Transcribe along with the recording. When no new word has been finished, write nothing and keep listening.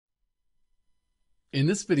In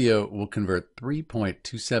this video, we'll convert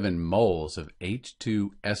 3.27 moles of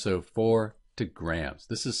H2SO4 to grams.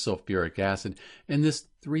 This is sulfuric acid, and this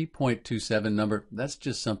 3.27 number, that's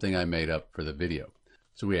just something I made up for the video.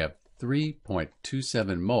 So we have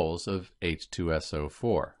 3.27 moles of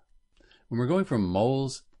H2SO4. When we're going from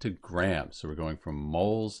moles to grams, so we're going from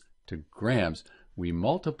moles to grams, we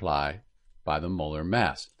multiply by the molar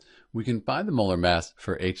mass. We can find the molar mass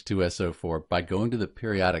for H2SO4 by going to the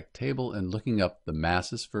periodic table and looking up the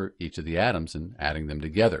masses for each of the atoms and adding them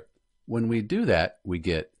together. When we do that, we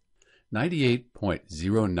get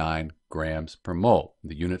 98.09 grams per mole.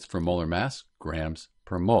 The units for molar mass, grams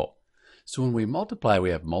per mole. So when we multiply,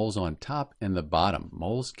 we have moles on top and the bottom.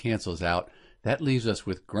 Moles cancels out. That leaves us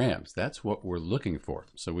with grams. That's what we're looking for.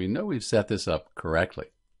 So we know we've set this up correctly.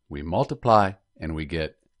 We multiply and we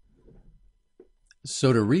get.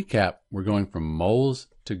 So to recap, we're going from moles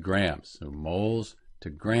to grams. So moles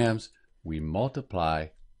to grams, we multiply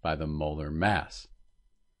by the molar mass.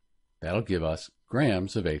 That'll give us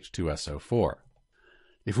grams of H2SO4.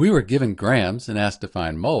 If we were given grams and asked to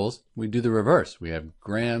find moles, we do the reverse. We have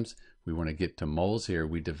grams. We want to get to moles here.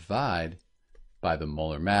 We divide by the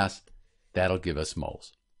molar mass. That'll give us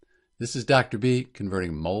moles. This is Dr. B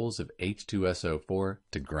converting moles of H2SO4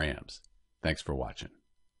 to grams. Thanks for watching.